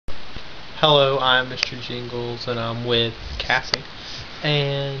Hello, I'm Mister Jingles, and I'm with Cassie.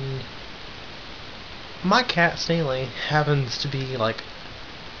 And my cat Stanley happens to be like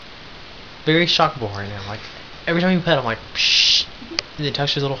very shockable right now. Like every time you pet him, like psh, and then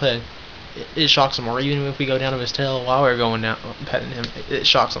touch his little head, it shocks him. Or even if we go down to his tail while we're going down petting him, it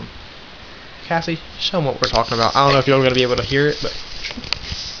shocks him. Cassie, show him what we're talking about. I don't know if you're gonna be able to hear it, but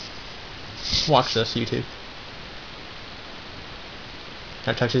watch this, YouTube.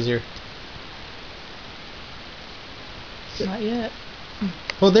 Now touch his ear. Not yet.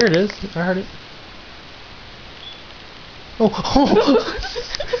 Oh, there it is. I heard it. Oh, oh.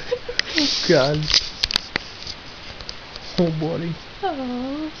 God. Oh, buddy.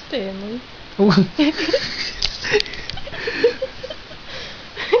 Oh, Stanley. Oh.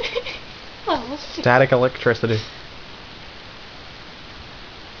 Oh, Static electricity.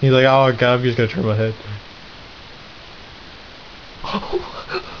 He's like, oh God, I'm just gonna turn my head.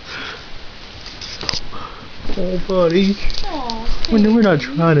 Oh, buddy. oh, We're not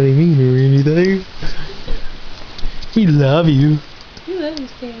trying to be mean or anything. We love you. You love me,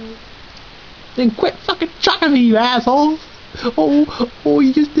 Stanley. Then quit fucking shocking me, you assholes. Oh,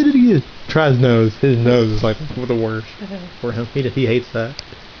 he just did it again. Try his nose. His nose is like the worst for him. He hates that.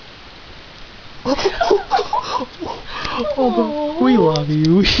 Oh, we love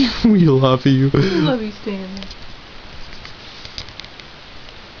you. We love you. We love you, Stanley.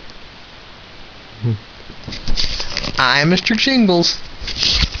 I'm Mister Jingles.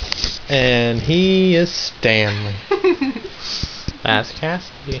 And he is Stanley. That's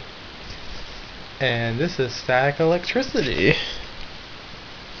Cassie. And this is static electricity.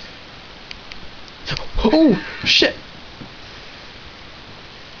 Oh, shit.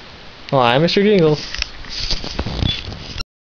 Well, I'm Mister Jingles.